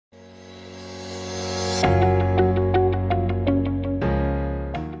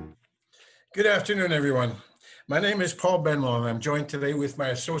Good afternoon, everyone. My name is Paul Benwell, and I'm joined today with my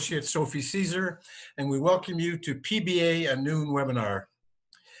associate Sophie Caesar, and we welcome you to PBA, a noon webinar.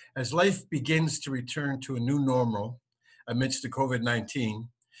 As life begins to return to a new normal amidst the COVID-19,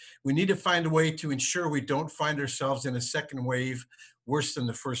 we need to find a way to ensure we don't find ourselves in a second wave worse than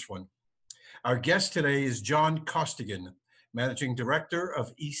the first one. Our guest today is John Costigan, Managing Director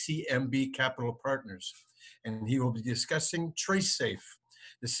of ECMB Capital Partners, and he will be discussing TraceSafe.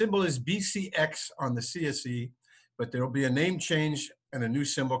 The symbol is BCX on the CSE, but there will be a name change and a new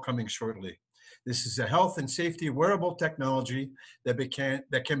symbol coming shortly. This is a health and safety wearable technology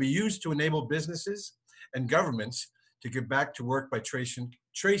that can be used to enable businesses and governments to get back to work by tracing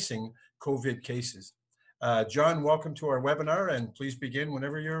COVID cases. John, welcome to our webinar, and please begin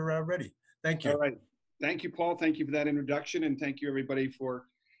whenever you're ready. Thank you. All right. Thank you, Paul. Thank you for that introduction, and thank you, everybody, for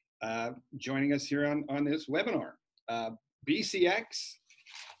joining us here on this webinar. BCX,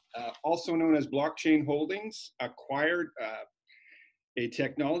 also known as Blockchain Holdings, acquired a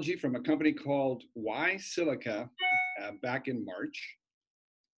technology from a company called Y-Silica back in March.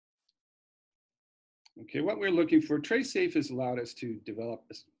 Okay, what we're looking for, TraceSafe has allowed us to develop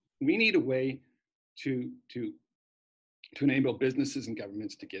this. We need a way to enable businesses and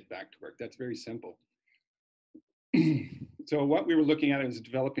governments to get back to work. That's very simple. So what we were looking at is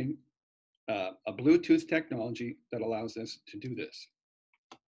developing a Bluetooth technology that allows us to do this.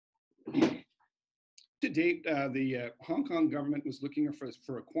 To date, the Hong Kong government was looking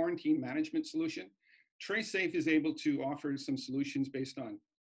for a quarantine management solution. TraceSafe is able to offer some solutions based on,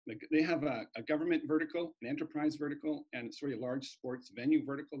 they have a government vertical, an enterprise vertical, and sort of a large sports venue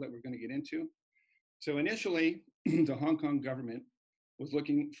vertical that we're going to get into. So initially, the Hong Kong government was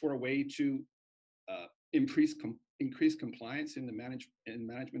looking for a way to increase compliance in the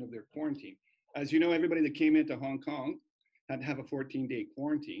management of their quarantine. As you know, everybody that came into Hong Kong had to have a 14-day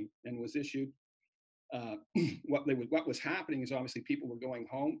quarantine and was issued. What was happening is obviously people were going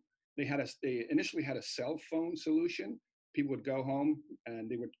home. They initially had a cell phone solution. People would go home and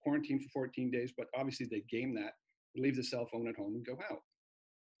they would quarantine for 14 days, but obviously they'd game that, leave the cell phone at home and go out.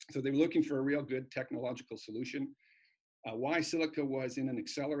 So they were looking for a real good technological solution. Y-Silica was in an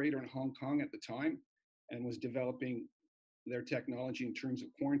accelerator in Hong Kong at the time and was developing their technology in terms of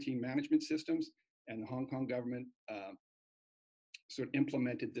quarantine management systems, and the Hong Kong government sort of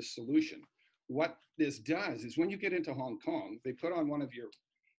implemented this solution. What this does is when you get into Hong Kong, they put on one of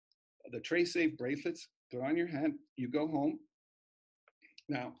the TraceSafe bracelets, put on your hand, you go home.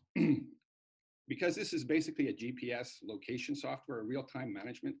 Now, because this is basically a GPS location software, a real-time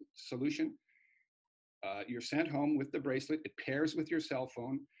management solution, you're sent home with the bracelet. It pairs with your cell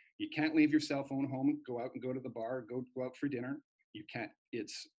phone. You can't leave your cell phone home, go out and go to the bar, go out for dinner. You can't,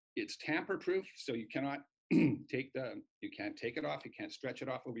 it's tamper-proof, so you cannot you can't take it off, you can't stretch it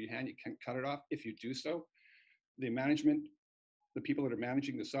off over your hand, you can't cut it off. If you do so, the people that are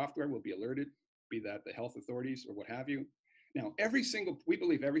managing the software will be alerted, be that the health authorities or what have you. Now, we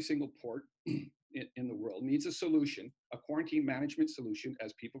believe every single port in the world needs a solution, a quarantine management solution,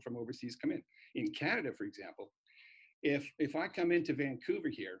 as people from overseas come in. In Canada, for example, if I come into Vancouver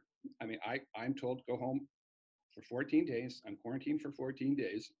here, I mean, I'm told go home for 14 days. I'm quarantined for 14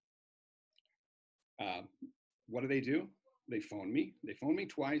 days. What do? They phone me. They phone me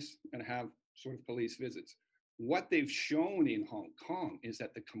twice and have sort of police visits. What they've shown in Hong Kong is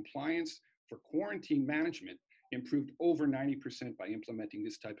that the compliance for quarantine management improved over 90% by implementing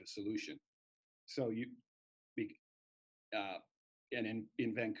this type of solution. So and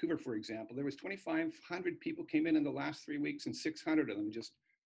in Vancouver, for example, there was 2,500 people came in the last 3 weeks, and 600 of them just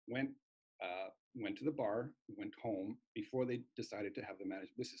went to the bar, went home before they decided to have the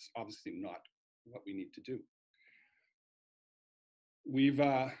management. This is obviously not what we need to do.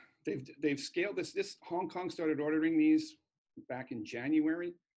 They've scaled this. Hong Kong started ordering these back in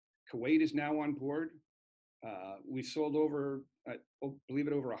January. Kuwait is now on board. We've sold over, believe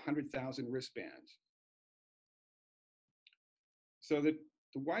it, over 100,000 wristbands. So the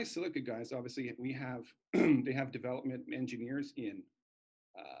Y-Silica guys, obviously, they have development engineers in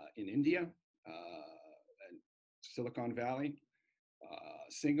India, and Silicon Valley,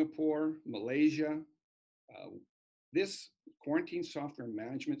 Singapore, Malaysia. This quarantine software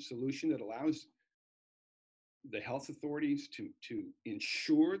management solution that allows the health authorities to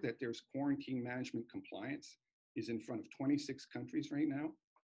ensure that there's quarantine management compliance is in front of 26 countries right now.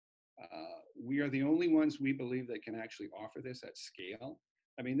 We are the only ones, we believe, that can actually offer this at scale.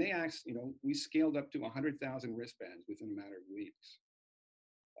 I mean, we scaled up to 100,000 wristbands within a matter of weeks.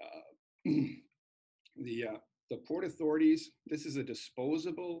 The port authorities, this is a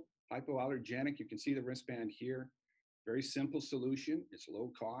disposable hypoallergenic. You can see the wristband here. Very simple solution. It's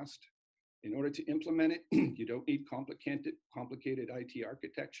low cost. In order to implement it, you don't need complicated IT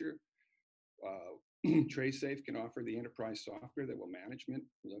architecture. TraceSafe can offer the enterprise software that will manage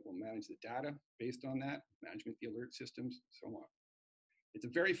the data based on that, management, the alert systems, so on. It's a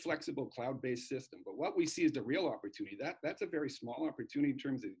very flexible cloud-based system, but what we see is the real opportunity. That's a very small opportunity in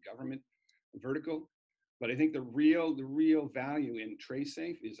terms of the government vertical, but I think the real value in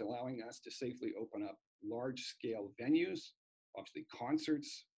TraceSafe is allowing us to safely open up large-scale venues, obviously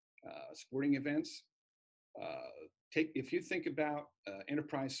concerts, sporting events. If you think about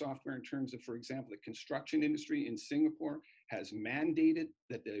enterprise software in terms of, for example, the construction industry in Singapore has mandated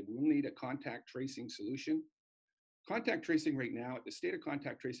that they will need a contact tracing solution. Contact tracing right now, the state of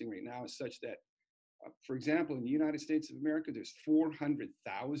contact tracing right now is such that, for example, in the United States of America, there's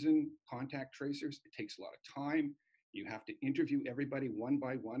 400,000 contact tracers. It takes a lot of time. You have to interview everybody one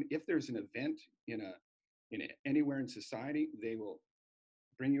by one. If there's an event anywhere in society, they will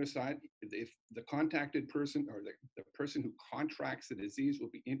bring you aside. If the contacted person or the person who contracts the disease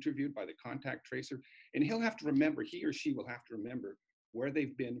will be interviewed by the contact tracer, and he or she will have to remember where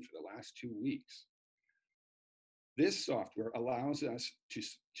they've been for the last 2 weeks. This software allows us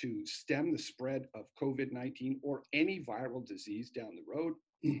to stem the spread of COVID-19 or any viral disease down the road.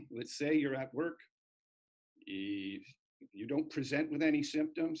 Let's say you're at work, you don't present with any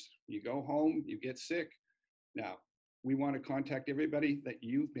symptoms, you go home, you get sick. Now, we want to contact everybody that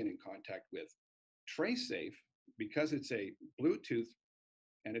you've been in contact with. TraceSafe, because it's a Bluetooth,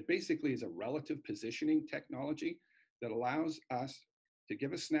 and it basically is a relative positioning technology that allows us to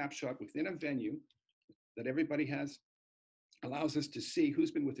give a snapshot within a venue that everybody has, allows us to see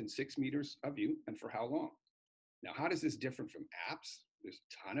who's been within 6 meters of you and for how long. Now, how does this differ from apps? There's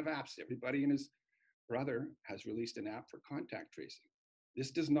a ton of apps. Everybody and his brother has released an app for contact tracing.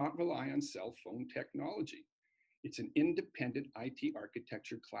 This does not rely on cell phone technology. It's an independent IT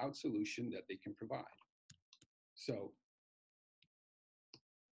architecture cloud solution that they can provide. So,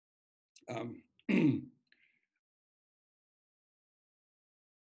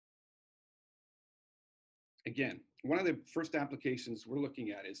 again, one of the first applications we're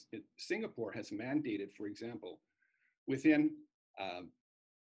looking at is Singapore has mandated, for example, within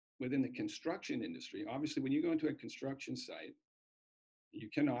the construction industry. Obviously, when you go into a construction site, you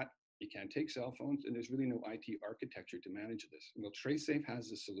can't take cell phones, and there's really no IT architecture to manage this. Well, TraceSafe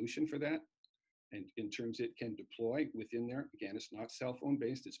has a solution for that, and in terms it can deploy within there. Again, it's not cell phone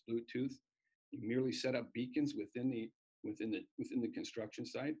based; it's Bluetooth. You merely set up beacons within the construction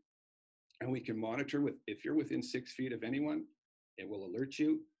site, and we can monitor if you're within 6 feet of anyone, it will alert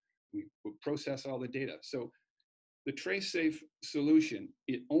you. We will process all the data. So the TraceSafe solution,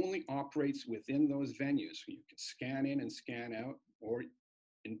 it only operates within those venues. You can scan in and scan out, or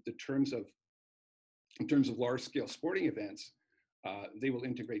in terms of large-scale sporting events, they will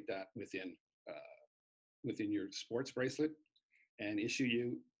integrate that within your sports bracelet and issue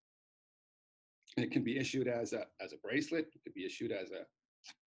you. And it can be issued as a bracelet. It could be issued as a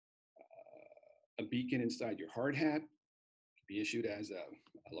beacon inside your hard hat. It could be issued as a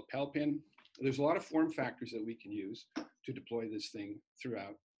lapel pin. There's a lot of form factors that we can use to deploy this thing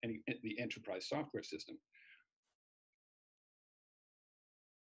throughout the enterprise software system.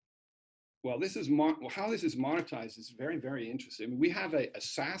 Well, how this is monetized is very, very interesting. We have a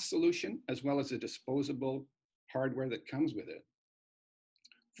SaaS solution as well as a disposable hardware that comes with it.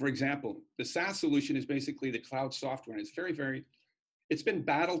 For example, the SaaS solution is basically the cloud software, and it's been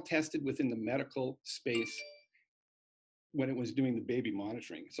battle tested within the medical space when it was doing the baby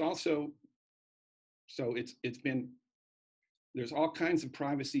monitoring. It's also, there's all kinds of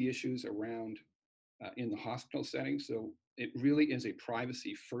privacy issues around in the hospital setting. So it really is a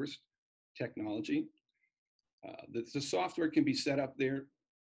privacy first technology. The software can be set up there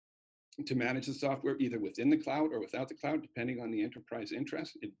to manage the software either within the cloud or without the cloud, depending on the enterprise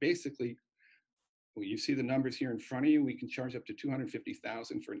interest. It basically, well, you see the numbers here in front of you. We can charge up to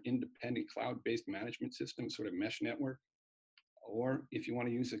 $250,000 for an independent cloud-based management system, sort of mesh network. Or if you want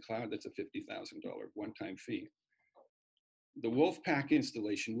to use the cloud, that's a $50,000 one-time fee. The Wolfpack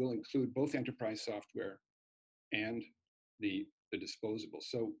installation will include both enterprise software and the disposable.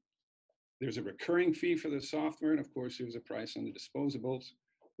 So there's a recurring fee for the software, and of course, there's a price on the disposables.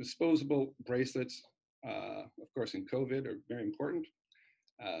 Disposable bracelets, of course, in COVID are very important,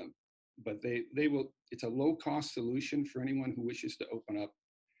 but it's a low-cost solution for anyone who wishes to open up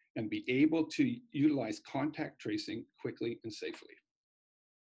and be able to utilize contact tracing quickly and safely.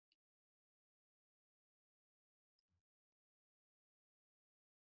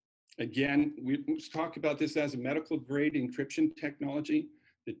 Again, we talk about this as a medical grade encryption technology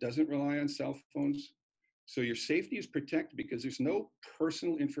that doesn't rely on cell phones. So your safety is protected because there's no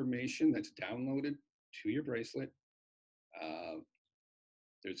personal information that's downloaded to your bracelet.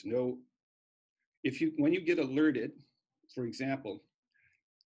 There's no, when you get alerted, for example,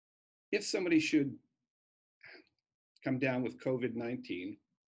 if somebody should come down with COVID-19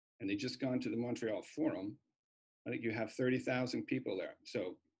 and they just gone to the Montreal Forum, I think you have 30,000 people there.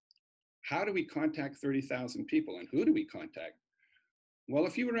 So how do we contact 30,000 people, and who do we contact? Well,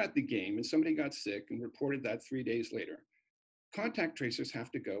 if you were at the game and somebody got sick and reported that 3 days later, contact tracers have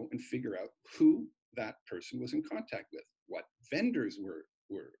to go and figure out who that person was in contact with, what vendors were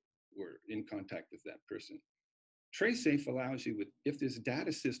in contact with that person. TraceSafe allows you, if this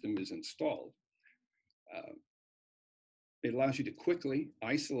data system is installed, it allows you to quickly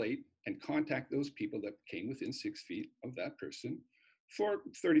isolate and contact those people that came within 6 feet of that person for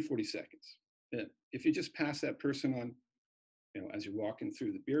 30, 40 seconds. If you just pass that person on, as you're walking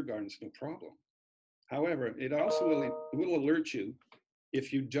through the beer gardens, no problem. However, it also will alert you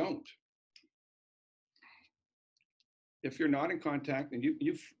if you don't. If you're not in contact and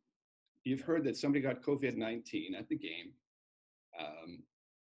you've heard that somebody got COVID-19 at the game,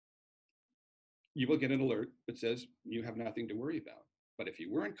 you will get an alert that says you have nothing to worry about. But if you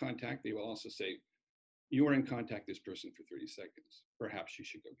were in contact, they will also say, you were in contact with this person for 30 seconds. Perhaps you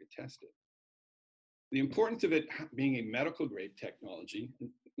should go get tested. The importance of it being a medical grade technology,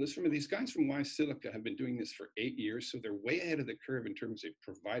 listen, these guys from Silica have been doing this for 8 years, so they're way ahead of the curve in terms of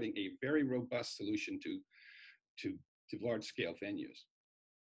providing a very robust solution to large scale venues.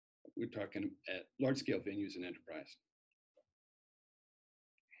 We're talking at large scale venues and enterprise.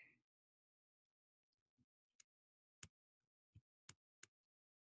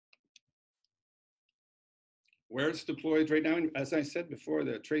 Where it's deployed right now, as I said before,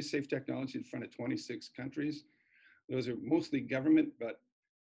 the TraceSafe technology in front of 26 countries. Those are mostly government, but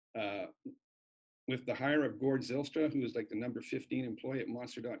with the hire of Gord Zylstra, who is like the number 15 employee at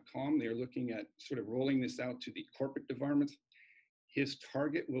Monster.com, they're looking at sort of rolling this out to the corporate environments. His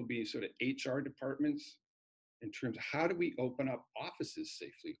target will be sort of HR departments in terms of how do we open up offices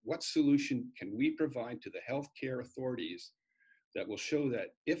safely? What solution can we provide to the healthcare authorities that will show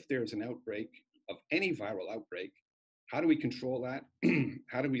that if there's an outbreak of any viral outbreak, how do we control that?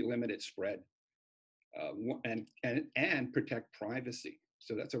 How do we limit its spread? And protect privacy.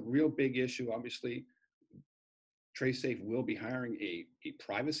 So that's a real big issue. Obviously, TraceSafe will be hiring a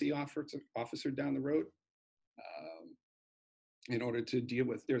privacy officer down the road in order to deal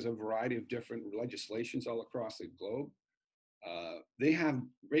with, there's a variety of different legislations all across the globe. They have,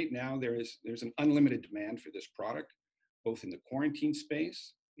 right now, there's an unlimited demand for this product, both in the quarantine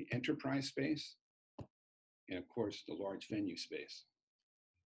space, the enterprise space, and of course, the large venue space.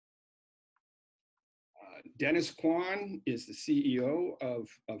 Dennis Kwan is the CEO of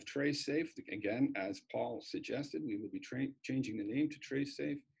TraceSafe. Again, as Paul suggested, we will be changing the name to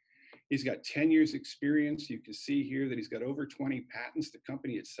TraceSafe. He's got 10 years experience. You can see here that he's got over 20 patents. The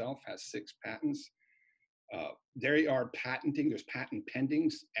company itself has 6 patents. They are patenting, there's patent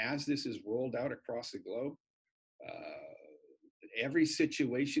pendings as this is rolled out across the globe. Every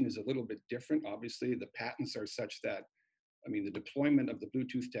situation is a little bit different. Obviously, the patents are such that, I mean, the deployment of the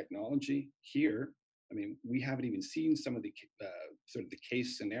Bluetooth technology here, I mean, we haven't even seen some of the sort of the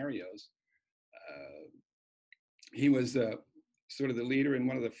case scenarios. He was sort of the leader in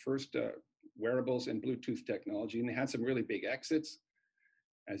one of the first wearables and Bluetooth technology, and they had some really big exits.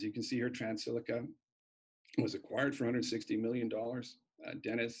 As you can see here, TraceSafe was acquired for $160 million.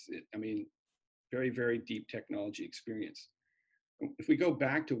 Dennis, I mean, very, very deep technology experience. If we go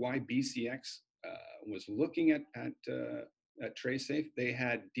back to why BCX was looking at TraceSafe, they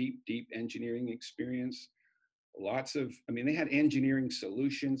had deep engineering experience. Lots of, I mean, they had engineering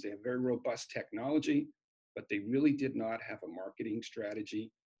solutions. They have very robust technology, but they really did not have a marketing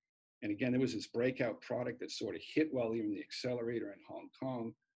strategy. And again, there was this breakout product that sort of hit while they were in the accelerator in Hong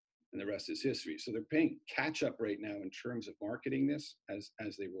Kong, and the rest is history. So they're paying catch up right now in terms of marketing this as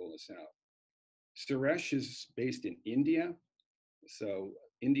they roll this out. Suresh is based in India. So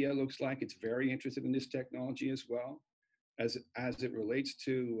India looks like it's very interested in this technology as well. As it relates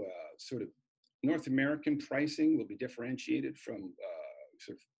to sort of North American pricing will be differentiated from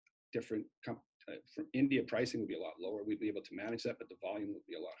sort of different, from India pricing will be a lot lower. We'd be able to manage that, but the volume will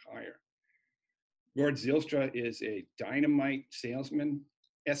be a lot higher. Gord Zylstra is a dynamite salesman.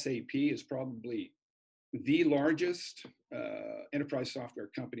 SAP is probably the largest enterprise software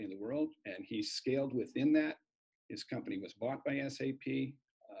company in the world, and he's scaled within that. His company was bought by SAP.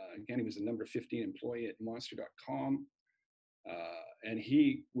 Again, he was the number 15 employee at Monster.com. And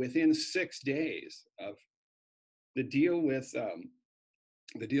he, within 6 days of the deal with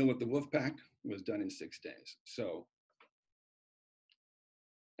The deal with the Wolfpack was done in 6 days. So,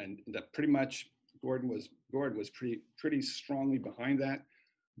 and that pretty much Gordon was pretty strongly behind that.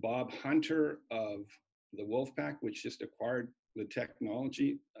 Bob Hunter of the Wolfpack, which just acquired the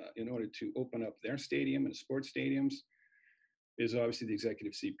technology in order to open up their stadium and sports stadiums, is obviously the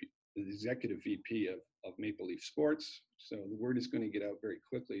executive VP of Maple Leaf Sports. So the word is going to get out very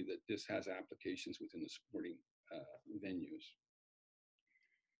quickly that this has applications within the sporting venues.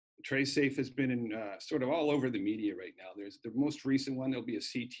 TraceSafe has been in sort of all over the media right now. There's the most recent one. There'll be a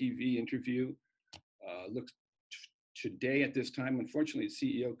CTV interview. Looks today at this time. Unfortunately,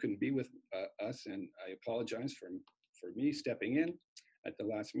 the CEO couldn't be with us, and I apologize for me stepping in at the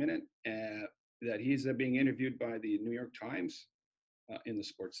last minute. That he's being interviewed by the New York Times in the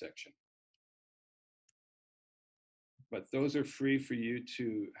sports section. But those are free for you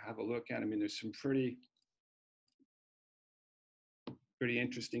to have a look at. I mean, there's some pretty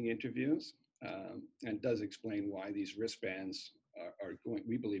interesting interviews, and does explain why these wristbands are going,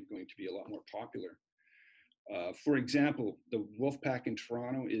 we believe, going to be a lot more popular. For example, the Wolfpack in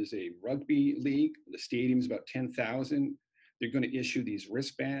Toronto is a rugby league. The stadium's about 10,000. They're going to issue these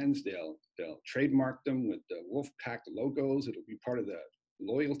wristbands. They'll trademark them with the Wolfpack logos. It'll be part of the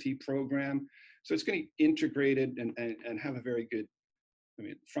loyalty program. So it's going to be integrated and have a very good, I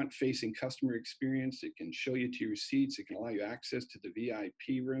mean, front-facing customer experience. It can show you to your seats. It can allow you access to the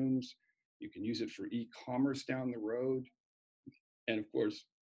VIP rooms. You can use it for e-commerce down the road. And of course,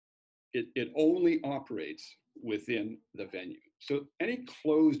 it only operates within the venue. So any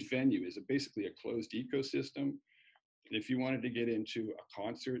closed venue is basically a closed ecosystem. And if you wanted to get into a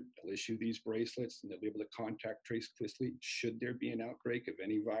concert, they'll issue these bracelets and they'll be able to contact trace quickly should there be an outbreak of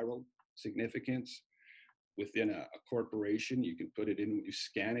any viral significance. Within a corporation, you can put it in, you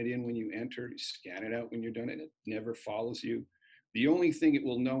scan it in when you enter, you scan it out when you're done, and it never follows you. The only thing it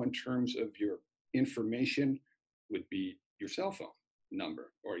will know in terms of your information would be your cell phone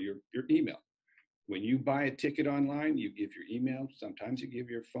number or your email. When you buy a ticket online, you give your email. Sometimes you give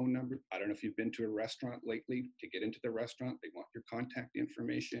your phone number. I don't know if you've been to a restaurant lately. To get into the restaurant, they want your contact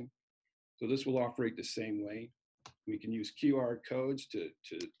information. So this will operate the same way. We can use QR codes to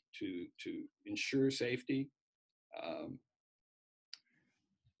ensure safety.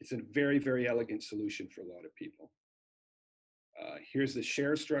 It's a very, very elegant solution for a lot of people. Here's the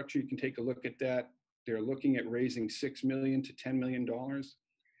share structure. You can take a look at that. They're looking at raising $6 million to $10 million.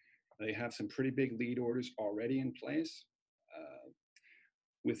 They have some pretty big lead orders already in place.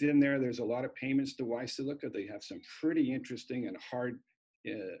 Within there, there's a lot of payments to Silica. They have some pretty interesting and hard,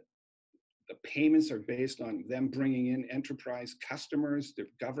 the payments are based on them bringing in enterprise customers, their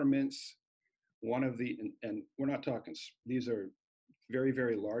governments. One of the, and we're not talking, these are very,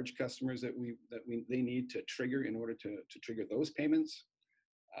 very large customers that they need to trigger in order to trigger those payments.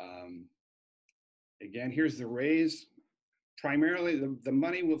 Again, here's the raise. Primarily, the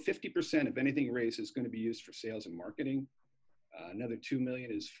money will, 50% of anything raised is going to be used for sales and marketing. Another $2 million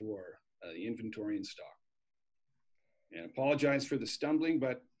is for the inventory and stock. And apologize for the stumbling,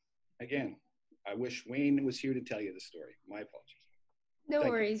 but again, I wish Wayne was here to tell you the story. My apologies. No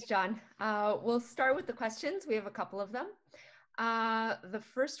worries, John. We'll start with the questions. We have a couple of them. The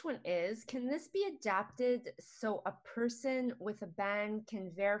first one is, can this be adapted so a person with a ban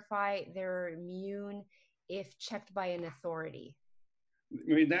can verify they're immune if checked by an authority?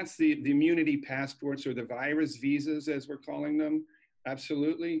 I mean, that's the immunity passports or the virus visas, as we're calling them.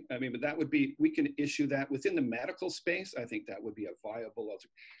 Absolutely. I mean, but that would be, we can issue that within the medical space. I think that would be a viable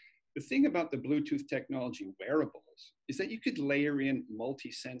alternative. The thing about the Bluetooth technology wearables is that you could layer in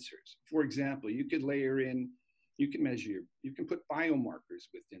multi-sensors. For example, you could layer in, you can measure, you can put biomarkers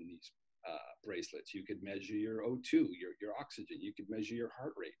within these bracelets. You could measure your O2, your oxygen. You could measure your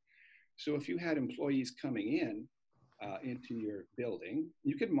heart rate. So if you had employees coming in into your building,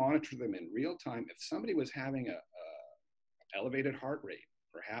 you could monitor them in real time. If somebody was having a elevated heart rate,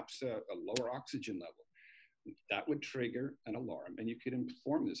 perhaps a lower oxygen level, that would trigger an alarm, and you could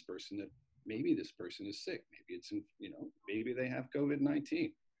inform this person that maybe this person is sick. Maybe it's, maybe they have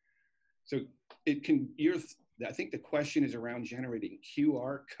COVID-19. So it can, I think the question is around generating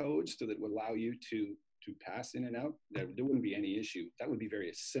QR codes so that would allow you to pass in and out. There wouldn't be any issue. That would be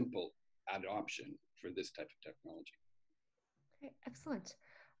very simple adoption for this type of technology. Okay, excellent.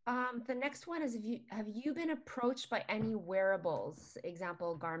 The next one is, have you been approached by any wearables,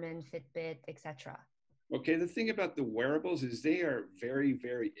 example, Garmin, Fitbit, etc.? Okay, the thing about the wearables is they are very,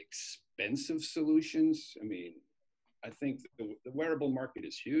 very expensive solutions. I mean, I think the wearable market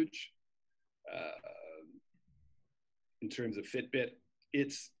is huge. In terms of Fitbit,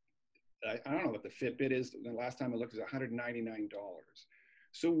 I don't know what the Fitbit is. The last time I looked, it was $199.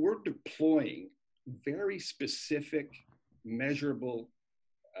 So we're deploying very specific, measurable,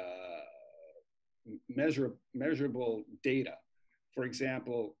 measurable data. For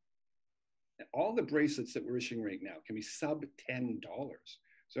example, all the bracelets that we're issuing right now can be sub $10.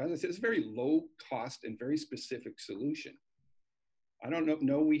 So as I said, it's a very low cost and very specific solution. I don't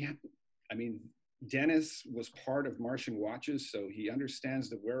know, I mean, Dennis was part of Martian Watches, so he understands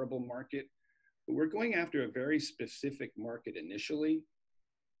the wearable market, but we're going after a very specific market initially.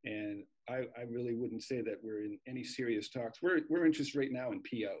 And I really wouldn't say that we're in any serious talks. We're interested right now in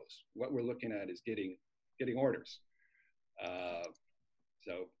POs. What we're looking at is getting orders.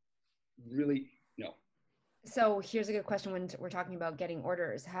 So really, no. So here's a good question when we're talking about getting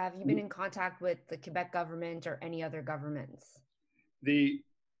orders. Have you been in contact with the Quebec government or any other governments? The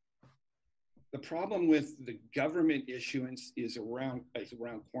problem with the government issuance is around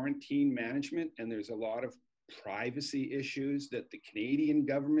quarantine management, and there's a lot of privacy issues that the Canadian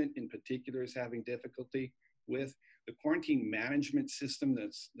government in particular is having difficulty with. The quarantine management system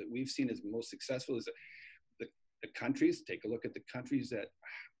that we've seen as most successful is the countries. Take a look at the countries that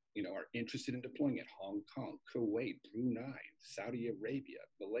are interested in deploying it: Hong Kong, Kuwait, Brunei, Saudi Arabia,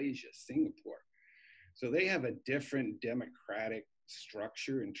 Malaysia, Singapore. So they have a different democratic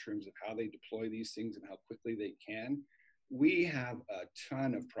structure in terms of how they deploy these things and how quickly they can. We have a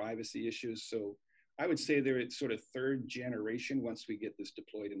ton of privacy issues. So I would say they're at sort of third generation once we get this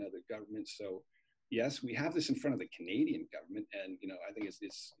deployed in other governments. So yes, we have this in front of the Canadian government, and I think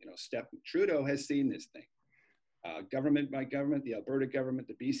it's Trudeau has seen this thing. Government by government, the Alberta government,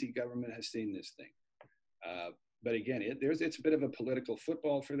 the BC government has seen this thing. But again, it's a bit of a political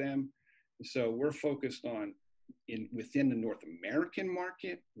football for them. So we're focused on within the North American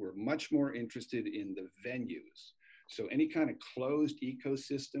market. We're much more interested in the venues. So any kind of closed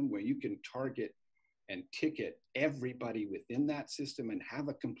ecosystem where you can target and ticket everybody within that system and have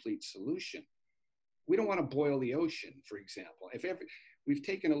a complete solution. We don't want to boil the ocean, for example. We've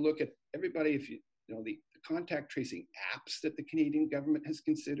taken a look at everybody, the contact tracing apps that the Canadian government has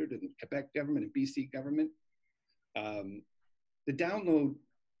considered, and the Quebec government and BC government, the download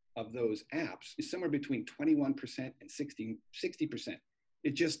of those apps is somewhere between 21% and 60%.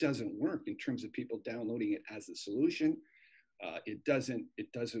 It just doesn't work in terms of people downloading it as a solution. It doesn't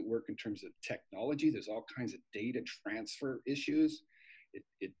work in terms of technology. There's all kinds of data transfer issues.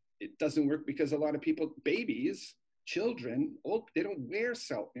 It doesn't work because a lot of people, babies, children, they don't wear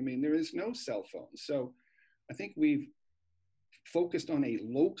there is no cell phone. So I think we've focused on a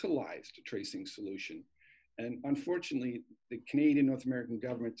localized tracing solution. And unfortunately, the Canadian, North American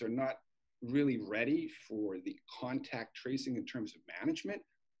governments are not really ready for the contact tracing in terms of management,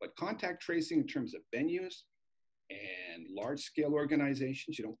 but contact tracing in terms of venues and large scale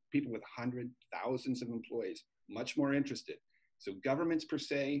organizations, people with hundreds, thousands of employees, much more interested. So governments per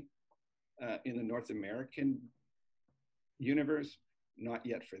se, in the North American universe, not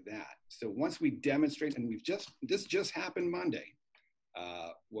yet for that. So once we demonstrate, and this just happened Monday,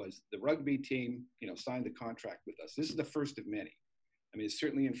 was the rugby team, signed the contract with us. This is the first of many. I mean, it's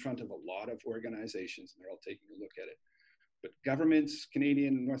certainly in front of a lot of organizations, and they're all taking a look at it. But governments,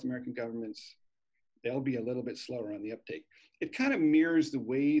 Canadian and North American governments, they'll be a little bit slower on the uptake. It kind of mirrors the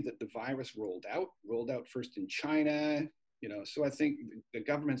way that the virus rolled out first in China, so I think the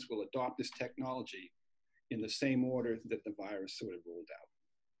governments will adopt this technology in the same order that the virus sort of rolled out.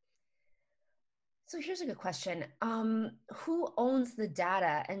 So here's a good question. Who owns the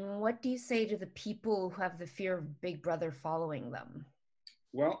data, and what do you say to the people who have the fear of Big Brother following them?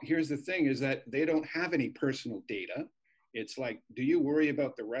 Well, here's the thing is that they don't have any personal data. It's like, do you worry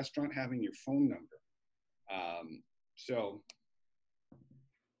about the restaurant having your phone number? No.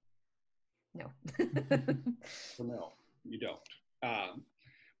 No, you don't.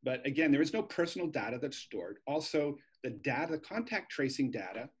 But again, there is no personal data that's stored. Also, the contact tracing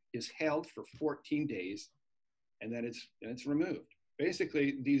data is held for 14 days, and then it's removed.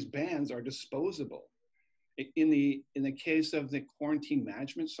 Basically, these bands are disposable. In the case of the quarantine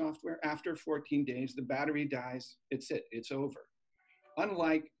management software, after 14 days, the battery dies. It's over.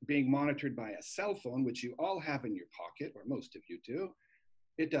 Unlike being monitored by a cell phone, which you all have in your pocket, or most of you do,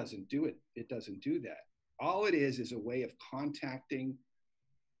 it doesn't do it. It doesn't do that. All it is a way of contacting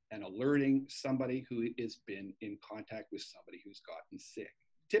and alerting somebody who has been in contact with somebody who's gotten sick.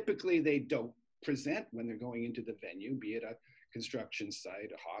 Typically, they don't present when they're going into the venue, be it a construction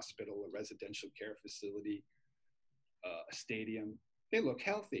site, a hospital, a residential care facility, a stadium. They look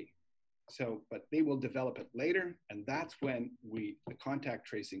healthy. So, but they will develop it later, and that's when the contact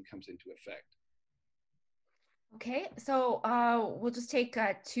tracing comes into effect. Okay, so we'll just take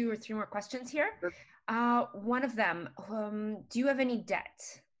 2 or 3 more questions here. Sure. One of them, do you have any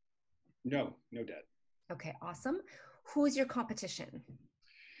debt? No, no debt. Okay, awesome. Who is your competition?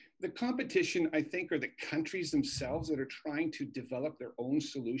 The competition, I think, are the countries themselves that are trying to develop their own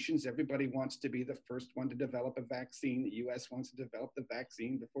solutions. Everybody wants to be the first one to develop a vaccine. The US wants to develop the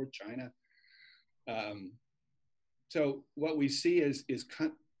vaccine before China. So what we see is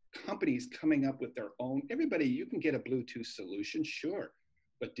companies coming up with their own. Everybody, you can get a Bluetooth solution, sure.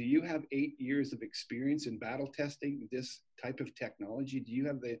 But do you have 8 years of experience in battle testing this type of technology? Do you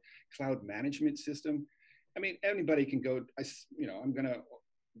have the cloud management system? I mean, anybody can go, I'm going to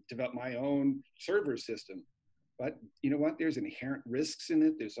develop my own server system. But you know what? There's inherent risks in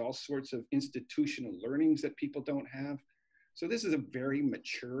it. There's all sorts of institutional learnings that people don't have. So this is a very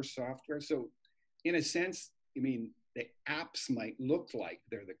mature software. So in a sense, I mean, the apps might look like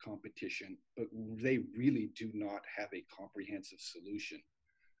they're the competition, but they really do not have a comprehensive solution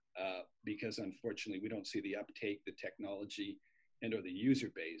because unfortunately we don't see the uptake, the technology, and or the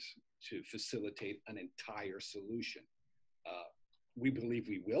user base to facilitate an entire solution. We believe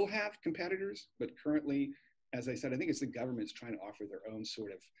we will have competitors, but currently, as I said, I think it's the government's trying to offer their own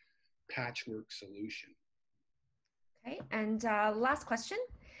sort of patchwork solution. Okay, and last question,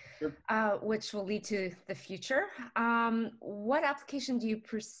 Sure. Which will lead to the future. What application do you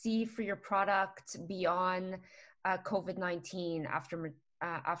perceive for your product beyond COVID-19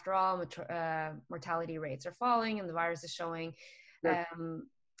 after all, mortality rates are falling and the virus is showing Sure.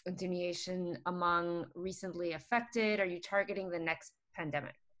 attenuation among recently affected? Are you targeting the next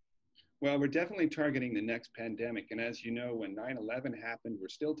pandemic? Well, we're definitely targeting the next pandemic. And as you know, when 9/11 happened, we're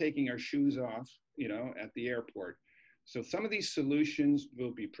still taking our shoes off, at the airport. So some of these solutions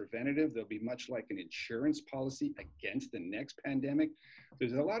will be preventative. They'll be much like an insurance policy against the next pandemic.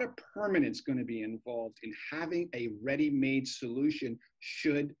 There's a lot of permanence going to be involved in having a ready-made solution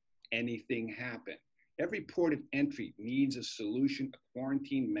should anything happen. Every port of entry needs a solution, a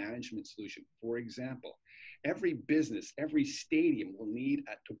quarantine management solution, for example. Every business, every stadium will need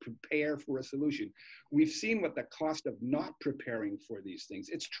to prepare for a solution. We've seen what the cost of not preparing for these things.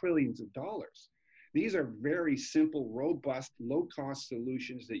 It's trillions of dollars. These are very simple, robust, low-cost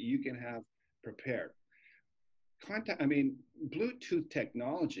solutions that you can have prepared. Bluetooth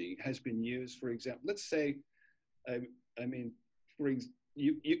technology has been used, for example, let's say,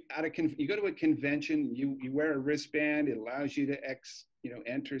 you go to a convention, you wear a wristband, it allows you to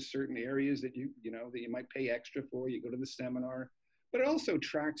enter certain areas that you might pay extra for. You go to the seminar, but it also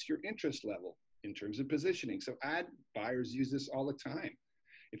tracks your interest level in terms of positioning. So ad buyers use this all the time.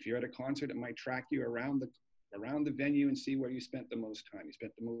 If you're at a concert, it might track you around the venue and see where you spent the most time. You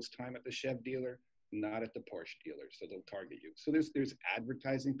spent the most time at the Chev dealer, not at the Porsche dealer, so they'll target you. So there's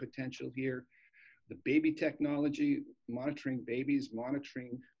advertising potential here. The baby technology, monitoring babies,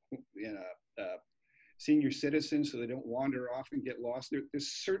 monitoring senior citizens so they don't wander off and get lost.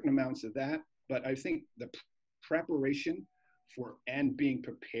 There's certain amounts of that, but I think the preparation for and being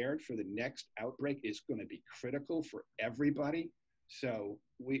prepared for the next outbreak is going to be critical for everybody. So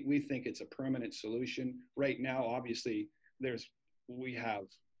we think it's a permanent solution. Right now, obviously, we have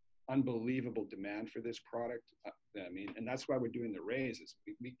unbelievable demand for this product. And that's why we're doing the raises.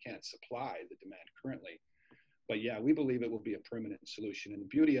 We can't supply the demand currently. But yeah, we believe it will be a permanent solution. And the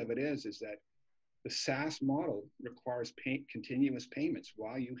beauty of it is that the SaaS model requires continuous payments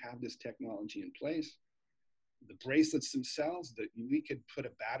while you have this technology in place. The bracelets themselves, we could put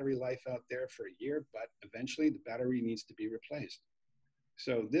a battery life out there for a year, but eventually the battery needs to be replaced.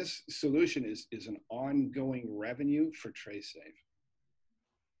 So this solution is an ongoing revenue for TraceSafe.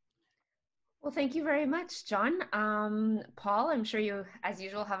 Well, thank you very much, John. Paul, I'm sure you, as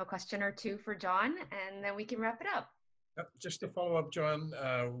usual, have a question or two for John, and then we can wrap it up. Just to follow up, John,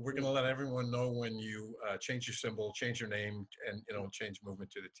 we're going to let everyone know when you change your symbol, change your name, and change movement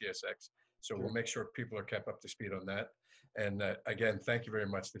to the TSX. So we'll make sure people are kept up to speed on that. And again, thank you very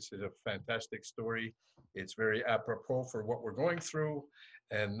much. This is a fantastic story. It's very apropos for what we're going through.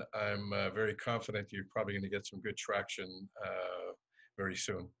 And I'm very confident you're probably going to get some good traction very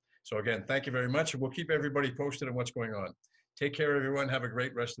soon. So again, thank you very much. We'll keep everybody posted on what's going on. Take care, everyone. Have a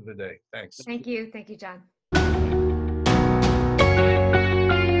great rest of the day. Thanks. Thank you. Thank you, John.